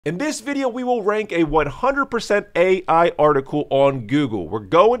In this video, we will rank a 100% AI article on Google. We're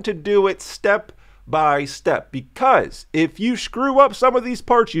going to do it step by step because if you screw up some of these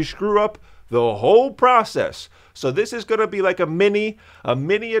parts, you screw up the whole process. So this is going to be like a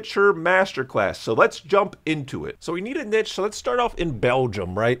miniature masterclass. So let's jump into it. So we need a niche. So let's start off in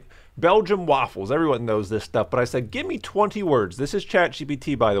Belgium, right? Belgium waffles. Everyone knows this stuff, but I said, give me 20 words. This is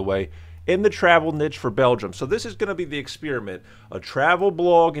ChatGPT, by the way, in the travel niche for Belgium. So this is going to be the experiment, a travel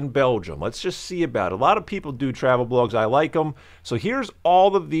blog in Belgium. Let's just see about it. A lot of people do travel blogs. I like them. So here's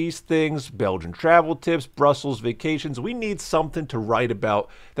all of these things: Belgian travel tips, Brussels vacations. We need something to write about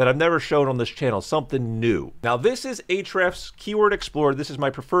that I've never shown on this channel, something new. Now this is Ahrefs Keyword Explorer. This is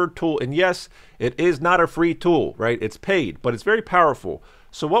my preferred tool. And yes, it is not a free tool, right? It's paid, but it's very powerful.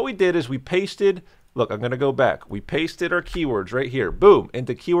 So what we did is we pasted, look, I'm going to go back. We pasted our keywords right here. Boom,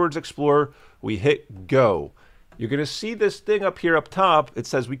 into Keywords Explorer. We hit go. You're going to see this thing up here up top. It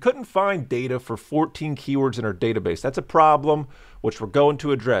says we couldn't find data for 14 keywords in our database. That's a problem which we're going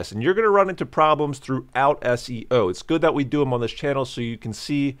to address. And you're going to run into problems throughout SEO. It's good that we do them on this channel so you can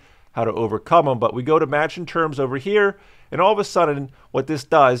see how to overcome them. But we go to matching terms over here. And all of a sudden, what this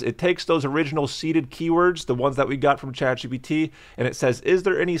does, it takes those original seeded keywords, the ones that we got from ChatGPT, and it says, is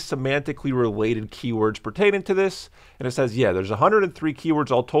there any semantically related keywords pertaining to this? And it says, yeah, there's 103 keywords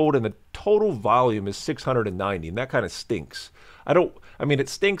all told, and the total volume is 690, and that kind of stinks. I mean, it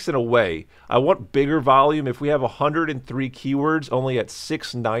stinks in a way. I want bigger volume. If we have 103 keywords only at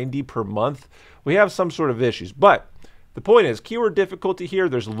 690 per month, we have some sort of issues. But the point is, keyword difficulty here,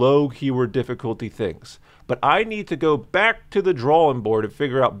 there's low keyword difficulty things. But I need to go back to the drawing board and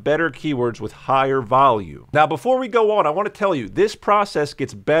figure out better keywords with higher volume. Now, before we go on, I want to tell you, this process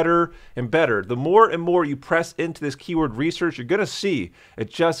gets better and better. The more and more you press into this keyword research, you're going to see it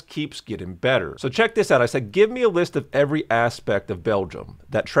just keeps getting better. So check this out. I said, give me a list of every aspect of Belgium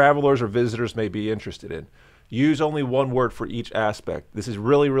that travelers or visitors may be interested in. Use only one word for each aspect. This is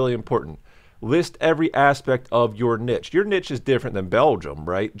really, really important. List every aspect of your niche. Your niche is different than Belgium,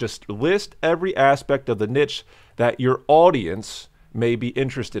 right? Just list every aspect of the niche that your audience may be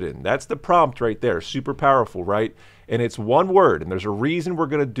interested in. That's the prompt right there. Super powerful, right? And it's one word, and there's a reason we're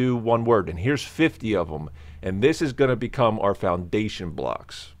going to do one word, and here's 50 of them. And this is going to become our foundation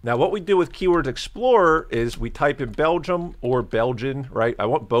blocks. Now, what we do with Keywords Explorer is we type in Belgium or Belgian, right? I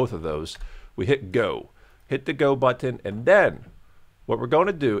want both of those. We hit go. Hit the go button, and then what we're going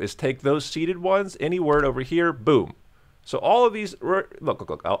to do is take those seeded ones, any word over here, boom. So all of these,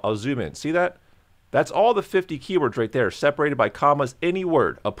 look, I'll zoom in. See that? That's all the 50 keywords right there, separated by commas, any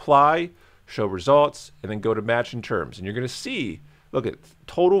word. Apply, show results, and then go to matching terms. And you're going to see, look at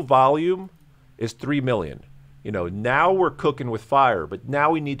total volume is 3 million. You know, now we're cooking with fire, but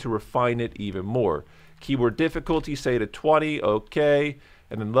now we need to refine it even more. Keyword difficulty, say to 20, okay.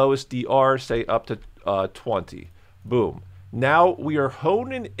 And then lowest DR, say up to 20. Boom. Now we are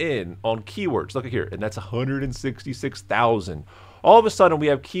honing in on keywords. Look at here, and that's 166,000. All of a sudden, we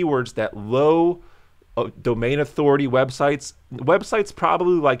have keywords that low domain authority websites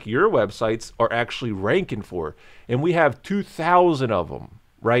probably like your websites are actually ranking for. And we have 2,000 of them,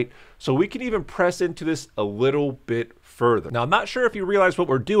 right? So we can even press into this a little bit further. Now, I'm not sure if you realize what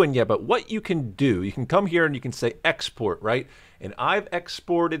we're doing yet, but what you can do, you can come here and you can say export, right? And I've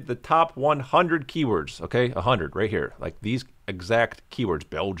exported the top 100 keywords, okay? 100 right here, like these exact keywords: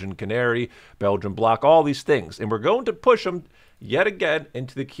 Belgian canary, Belgian block, all these things. And we're going to push them yet again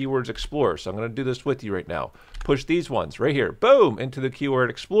into the Keywords Explorer. So I'm going to do this with you right now. Push these ones right here, boom, into the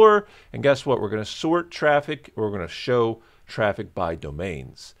Keyword Explorer. And guess what? We're going to sort traffic. We're going to show traffic by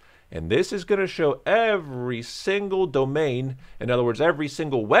domains. And this is going to show every single domain, in other words, every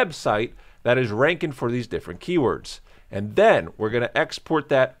single website that is ranking for these different keywords. And then we're going to export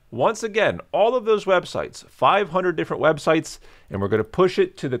that once again, all of those websites, 500 different websites, and we're going to push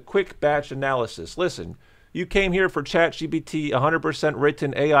it to the quick batch analysis. Listen, you came here for ChatGPT, 100%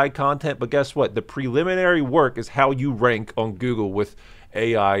 written AI content, but guess what? The preliminary work is how you rank on Google with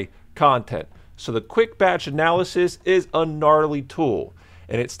AI content. So the quick batch analysis is a gnarly tool,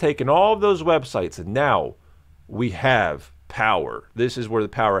 and it's taken all of those websites, and now we have power. This is where the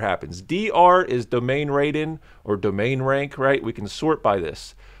power happens. DR is domain rating or domain rank, right? We can sort by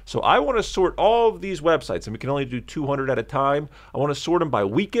this. So I want to sort all of these websites, and we can only do 200 at a time. I want to sort them by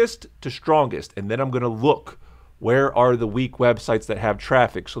weakest to strongest, and then I'm going to look, where are the weak websites that have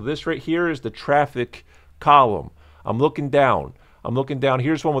traffic? So this right here is the traffic column. I'm looking down.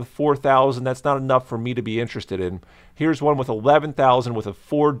 Here's one with 4,000. That's not enough for me to be interested in. Here's one with 11,000 with a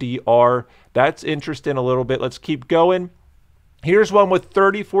 4 DR. That's interesting a little bit. Let's keep going. Here's one with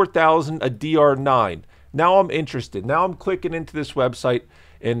 34,000, a DR9. Now I'm interested. Now I'm clicking into this website,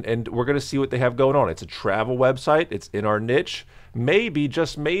 and we're going to see what they have going on. It's a travel website. It's in our niche. Maybe,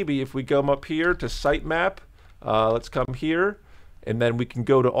 just maybe, if we come up here to sitemap, let's come here, and then we can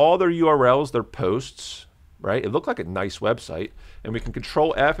go to all their URLs, their posts, right? It looked like a nice website, and we can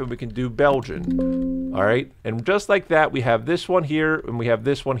control F and we can do Belgian, all right? And just like that, we have this one here and we have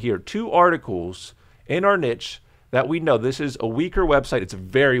this one here. 2 articles in our niche that we know this is a weaker website. It's a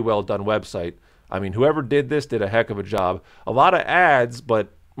very well done website. I mean, whoever did this did a heck of a job. A lot of ads, but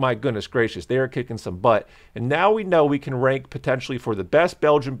my goodness gracious, they are kicking some butt. And now we know we can rank potentially for the best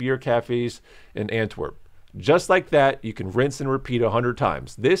Belgian beer cafes in Antwerp. Just like that, you can rinse and repeat 100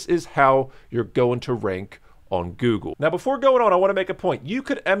 times. This is how you're going to rank on Google. Now, before going on, I want to make a point. You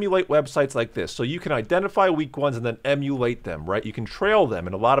could emulate websites like this. So you can identify weak ones and then emulate them, right? You can trail them.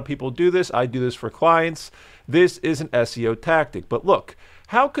 And a lot of people do this. I do this for clients. This is an SEO tactic. But look,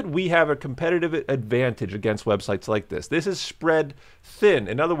 how could we have a competitive advantage against websites like this? This is spread thin.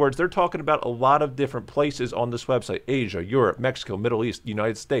 In other words, they're talking about a lot of different places on this website: Asia, Europe, Mexico, Middle East,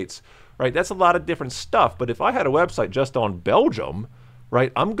 United States, right? That's a lot of different stuff. But if I had a website just on Belgium,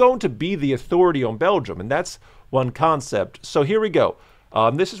 right, I'm going to be the authority on Belgium, and that's one concept. So here we go.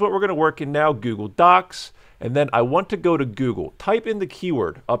 This is what we're going to work in now, Google Docs, and then I want to go to Google. Type in the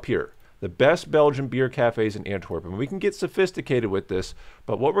keyword up here, the best Belgian beer cafes in Antwerp, and we can get sophisticated with this,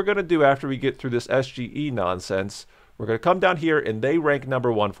 but what we're going to do after we get through this SGE nonsense, we're going to come down here, and they rank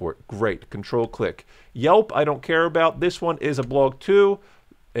 #1 for it. Great. Control click. Yelp, I don't care about. This one is a blog too,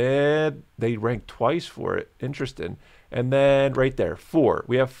 and they rank twice for it. Interesting. And then right there, 4.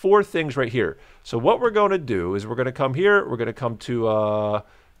 We have 4 things right here. So what we're going to do is we're going to come here. We're going to come to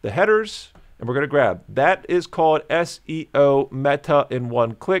the headers, and we're going to grab. That is called SEO meta in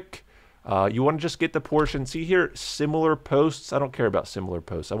 1 click. You want to just get the portion. See here, similar posts. I don't care about similar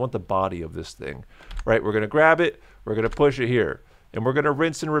posts. I want the body of this thing, right? We're going to grab it. We're going to push it here, and we're going to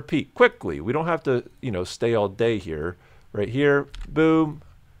rinse and repeat quickly. We don't have to, stay all day here. Right here, boom,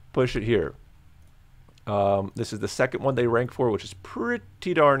 push it here. This is the second one they rank for, which is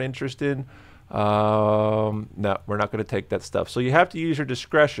pretty darn interesting. No, we're not going to take that stuff. So you have to use your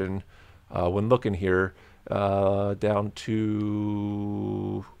discretion when looking here down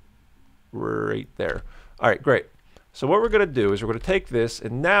to right there. All right, great. So what we're going to do is we're going to take this,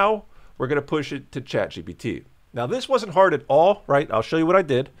 and now we're going to push it to ChatGPT. Now, this wasn't hard at all, right? I'll show you what I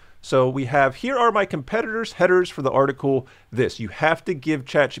did. So we have, here are my competitors' headers for the article this. You have to give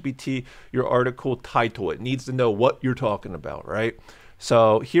ChatGPT your article title. It needs to know what you're talking about, right?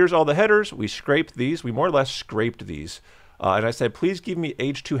 So here's all the headers. We scraped these. We more or less scraped these. And I said, please give me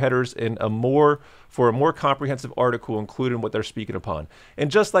H2 headers in for a more comprehensive article, including what they're speaking upon. And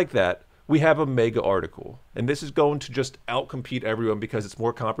just like that, we have a mega article. And this is going to just outcompete everyone because it's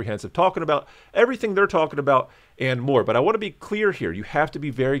more comprehensive, talking about everything they're talking about and more. But I want to be clear here. You have to be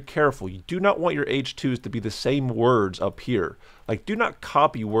very careful. You do not want your H2s to be the same words up here. Like, do not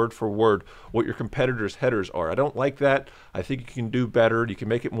copy word for word what your competitors' headers are. I don't like that. I think you can do better. You can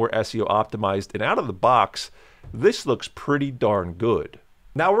make it more SEO optimized. And out of the box, this looks pretty darn good.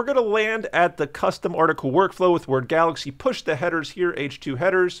 Now we're going to land at the custom article workflow with Word Galaxy. Push the headers here, H2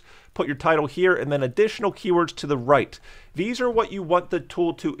 headers, put your title here, and then additional keywords to the right. These are what you want the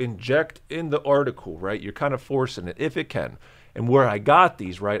tool to inject in the article, right? You're kind of forcing it if it can. And where I got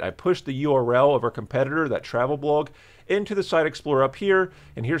these, right, I pushed the URL of our competitor, that travel blog, into the Site Explorer up here.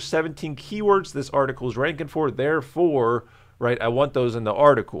 And here's 17 keywords this article is ranking for. Therefore, right, I want those in the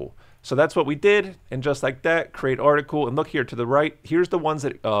article. So that's what we did, and just like that, create article, and look here to the right, here's the ones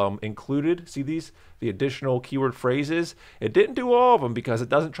that included, see these, the additional keyword phrases. It didn't do all of them because it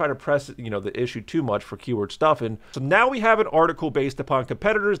doesn't try to press, the issue too much for keyword stuff. And so now we have an article based upon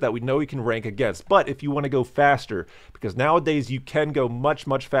competitors that we know we can rank against. But if you want to go faster, because nowadays you can go much,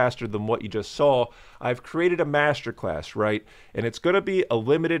 much faster than what you just saw, I've created a masterclass, right? And it's going to be a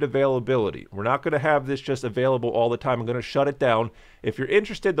limited availability. We're not going to have this just available all the time. I'm going to shut it down. If you're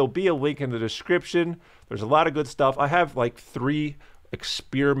interested, there'll be a link in the description. There's a lot of good stuff. I have like 3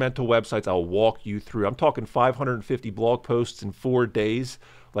 experimental websites I'll walk you through. I'm talking 550 blog posts in 4 days.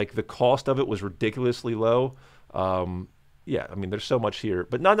 Like, the cost of it was ridiculously low. Yeah, I mean, there's so much here.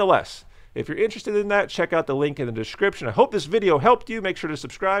 But nonetheless, if you're interested in that, check out the link in the description. I hope this video helped you. Make sure to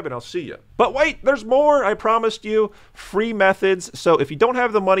subscribe, and I'll see you. But wait, there's more. I promised you free methods. So if you don't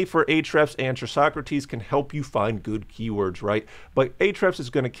have the money for Ahrefs, Answer Socrates can help you find good keywords, right? But Ahrefs is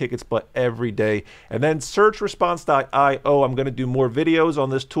going to kick its butt every day. And then searchresponse.io. I'm going to do more videos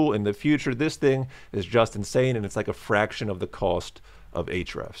on this tool in the future. This thing is just insane, and it's like a fraction of the cost of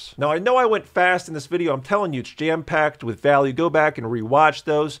Ahrefs. Now, I know I went fast in this video. I'm telling you, it's jam-packed with value. Go back and rewatch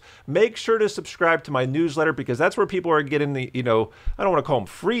those. Make sure to subscribe to my newsletter because that's where people are getting the, I don't want to call them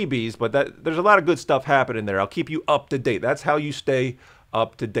freebies, but there's a lot of good stuff happening there. I'll keep you up to date. That's how you stay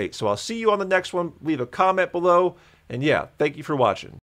up to date. So I'll see you on the next one. Leave a comment below. And yeah, thank you for watching.